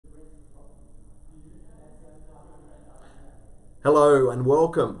Hello and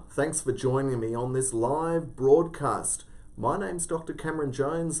welcome. Thanks for joining me on this live broadcast. My name's Dr. Cameron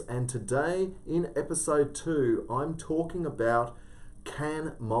Jones, and today in episode 2 I'm talking about,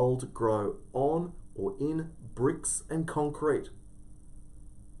 can mould grow on or in bricks and concrete?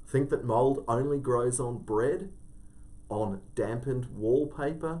 Think that mould only grows on bread, on dampened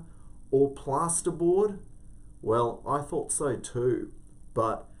wallpaper or plasterboard? Well, I thought so too,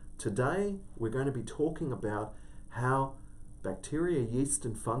 but today we're going to be talking about how bacteria, yeast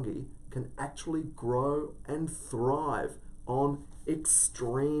and fungi can actually grow and thrive on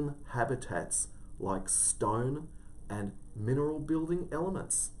extreme habitats like stone and mineral building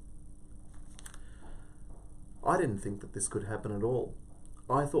elements. I didn't think that this could happen at all.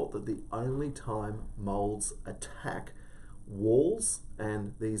 I thought that the only time molds attack walls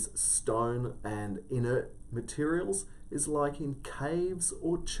and these stone and inert materials is like in caves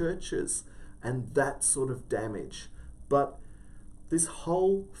or churches and that sort of damage. But this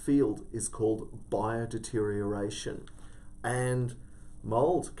whole field is called biodeterioration, and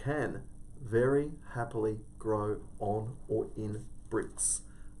mould can very happily grow on or in bricks.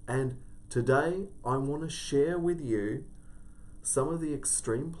 And today I want to share with you some of the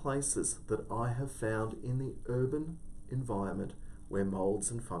extreme places that I have found in the urban environment where moulds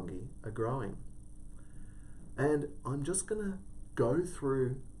and fungi are growing. And I'm just going to go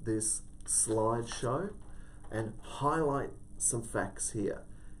through this slideshow and highlight some facts here.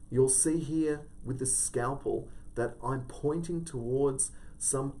 You'll see here with the scalpel that I'm pointing towards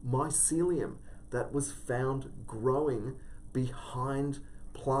some mycelium that was found growing behind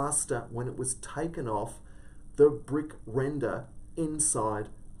plaster when it was taken off the brick render inside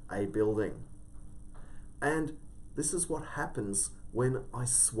a building. And this is what happens when I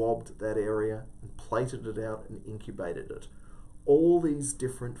swabbed that area and plated it out and incubated it. All these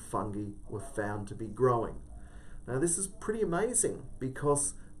different fungi were found to be growing. Now this is pretty amazing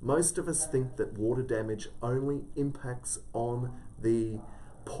because most of us think that water damage only impacts on the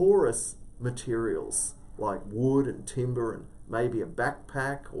porous materials like wood and timber and maybe a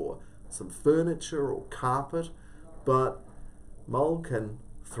backpack or some furniture or carpet, but mould can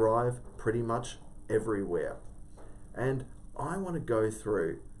thrive pretty much everywhere. And I want to go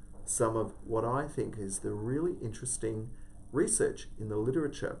through some of what I think is the really interesting research in the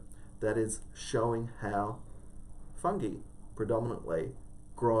literature that is showing how fungi predominantly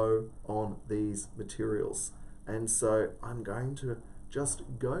grow on these materials. And so I'm going to just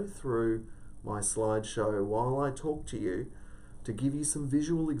go through my slideshow while I talk to you to give you some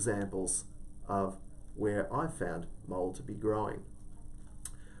visual examples of where I found mould to be growing.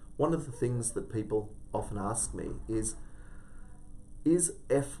 One of the things that people often ask me is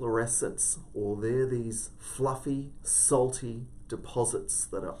efflorescence, or they're these fluffy, salty deposits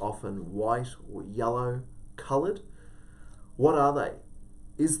that are often white or yellow coloured. What are they?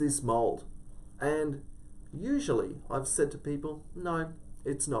 Is this mould? And usually I've said to people, no,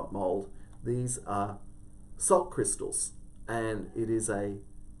 it's not mould. These are salt crystals, and it is a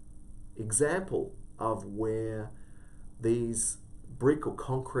example of where these brick or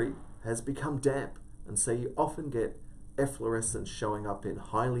concrete has become damp, and so you often get efflorescence showing up in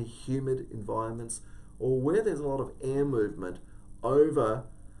highly humid environments or where there's a lot of air movement over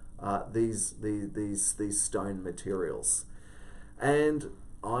these stone materials. And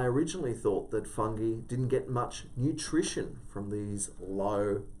I originally thought that fungi didn't get much nutrition from these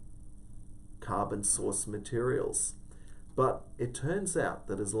low carbon source materials. But it turns out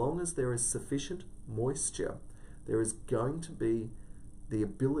that as long as there is sufficient moisture, there is going to be the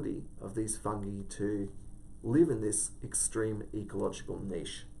ability of these fungi to live in this extreme ecological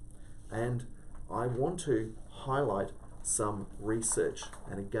niche. And I want to highlight some research.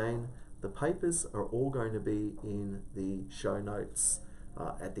 And again, the papers are all going to be in the show notes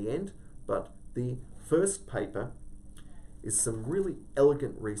at the end, but the first paper is some really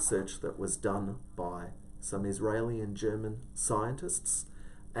elegant research that was done by some Israeli and German scientists,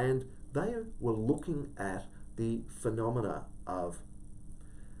 and they were looking at the phenomena of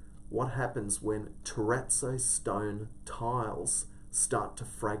what happens when terrazzo stone tiles start to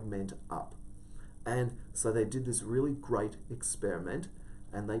fragment up. And so they did this really great experiment,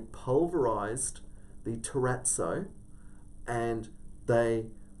 and they pulverized the terrazzo, and they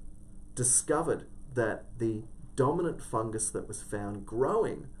discovered that the dominant fungus that was found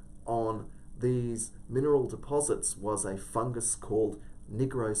growing on these mineral deposits was a fungus called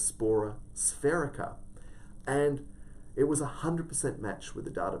Nigrospora spherica, and it was 100% matched with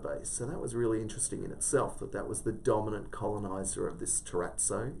the database. So that was really interesting in itself, that that was the dominant colonizer of this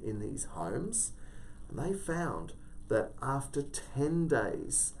terrazzo in these homes. And they found that after 10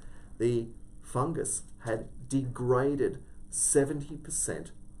 days, the fungus had degraded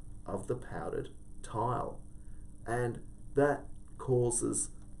 70% of the powdered tile, and that causes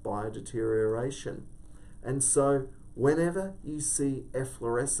biodeterioration. And so whenever you see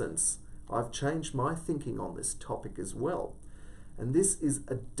efflorescence, I've changed my thinking on this topic as well. And this is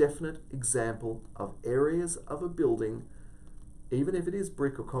a definite example of areas of a building, even if it is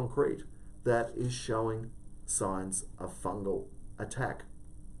brick or concrete, that is showing signs of fungal attack.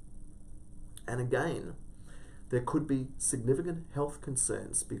 And again, there could be significant health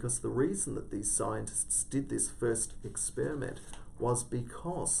concerns, because the reason that these scientists did this first experiment was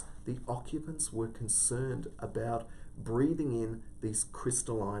because the occupants were concerned about breathing in these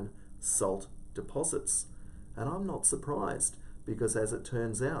crystalline salt deposits. And I'm not surprised, because as it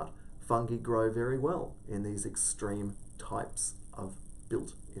turns out, fungi grow very well in these extreme types of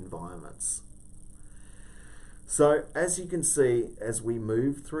built environments. So as you can see, as we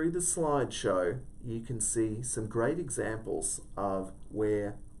move through the slideshow, you can see some great examples of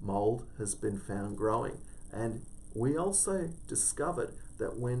where mold has been found growing. And we also discovered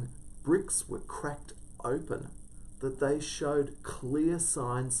that when bricks were cracked open, that they showed clear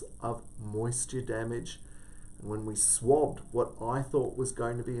signs of moisture damage. And when we swabbed what I thought was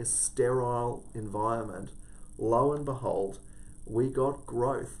going to be a sterile environment, lo and behold, we got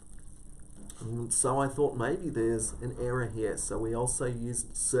growth. And so I thought maybe there's an error here. So we also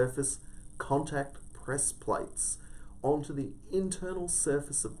used surface contact press plates onto the internal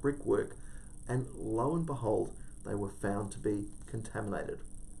surface of brickwork, and lo and behold, they were found to be contaminated.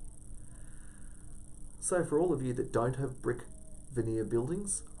 So for all of you that don't have brick veneer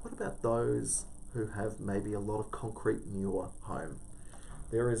buildings, what about those who have maybe a lot of concrete in your home?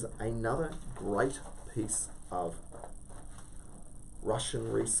 There is another great piece of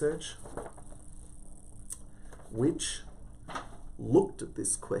Russian research which looked at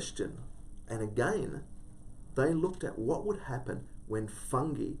this question, and again they looked at what would happen when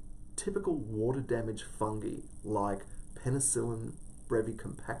fungi, typical water damage fungi like Penicillium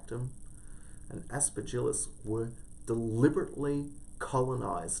brevicompactum and Aspergillus, were deliberately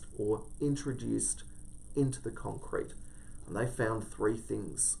colonized or introduced into the concrete. And they found three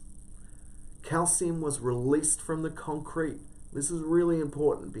things. Calcium was released from the concrete. This is really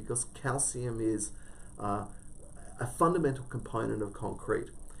important because calcium is a fundamental component of concrete.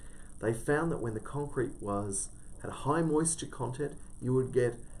 They found that when the concrete had a high moisture content, you would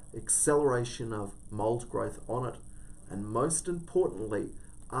get acceleration of mold growth on it. And most importantly,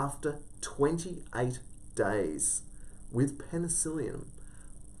 after 28 days with penicillium,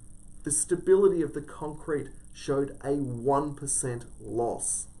 the stability of the concrete showed a 1%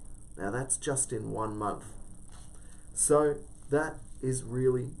 loss. Now that's just in 1 month. So that is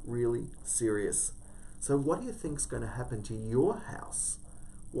really, really serious. So what do you think is going to happen to your house?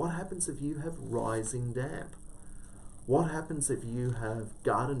 What happens if you have rising damp? What happens if you have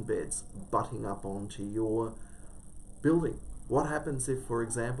garden beds butting up onto your building? What happens if, for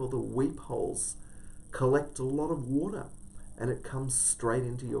example, the weep holes collect a lot of water and it comes straight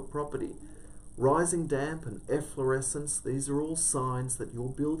into your property? Rising damp and efflorescence, these are all signs that your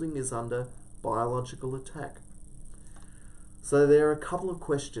building is under biological attack. So there are a couple of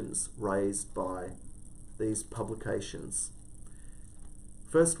questions raised by these publications.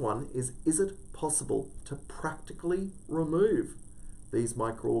 First one is it possible to practically remove these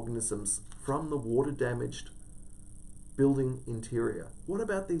microorganisms from the water damaged building interior? What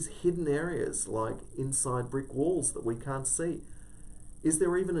about these hidden areas like inside brick walls that we can't see? Is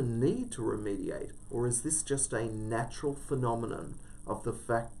there even a need to remediate, or is this just a natural phenomenon of the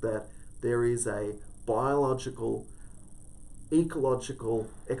fact that there is a biological, ecological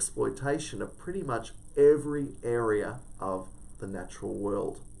exploitation of pretty much every area of the natural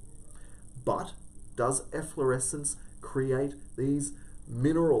world? But does efflorescence create these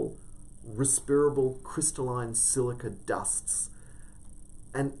mineral, respirable, crystalline silica dusts?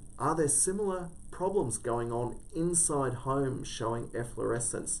 And are there similar problems going on inside homes showing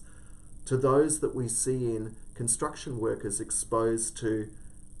efflorescence to those that we see in construction workers exposed to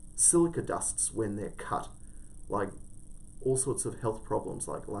silica dusts when they're cut, like all sorts of health problems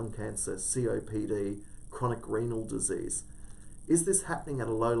like lung cancer, COPD, chronic renal disease? Is this happening at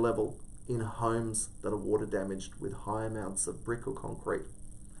a low level in homes that are water damaged with high amounts of brick or concrete?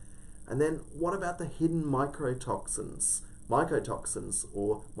 And then what about the hidden mycotoxins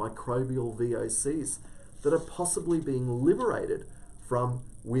or microbial VOCs that are possibly being liberated from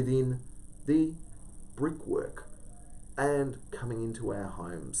within the brickwork and coming into our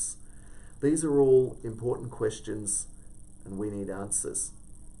homes? These are all important questions and we need answers.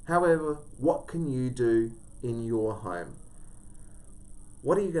 However, what can you do in your home?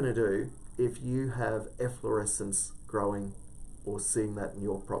 What are you going to do if you have efflorescence growing or seeing that in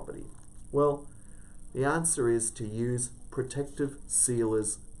your property? Well, the answer is to use protective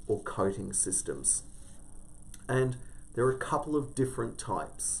sealers or coating systems. And there are a couple of different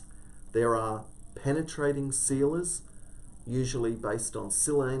types. There are penetrating sealers, usually based on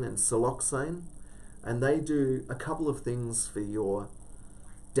silane and siloxane, and they do a couple of things for your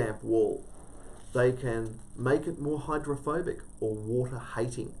damp wall. They can make it more hydrophobic or water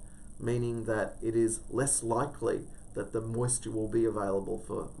hating, meaning that it is less likely that the moisture will be available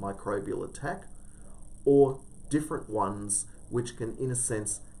for microbial attack, or different ones which can, in a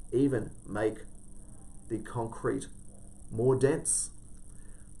sense, even make the concrete more dense.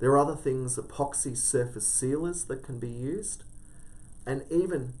 There are other things, epoxy surface sealers that can be used, and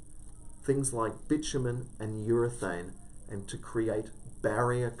even things like bitumen and urethane, and to create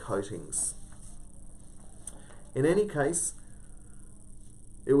barrier coatings. In any case,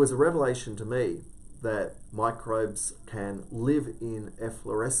 it was a revelation to me that microbes can live in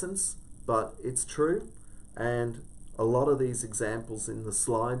efflorescence, but it's true, and a lot of these examples in the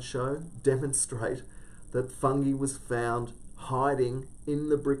slideshow demonstrate that fungi was found hiding in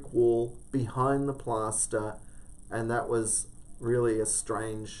the brick wall behind the plaster, and that was really a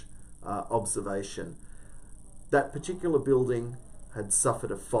strange observation. That particular building had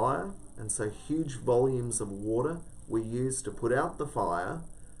suffered a fire, and so huge volumes of water were used to put out the fire,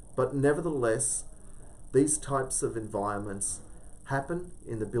 but nevertheless these types of environments happen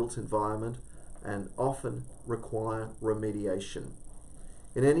in the built environment and often require remediation.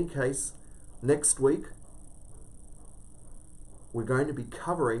 In any case, next week we're going to be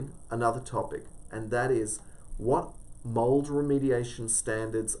covering another topic, and that is what mold remediation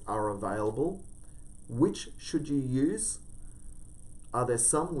standards are available, which should you use, are there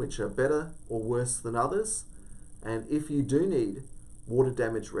some which are better or worse than others, and if you do need water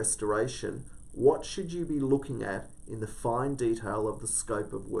damage restoration, what should you be looking at in the fine detail of the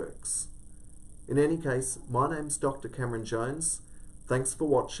scope of works. In any case, my name's Dr. Cameron Jones. Thanks for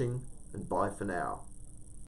watching, and bye for now.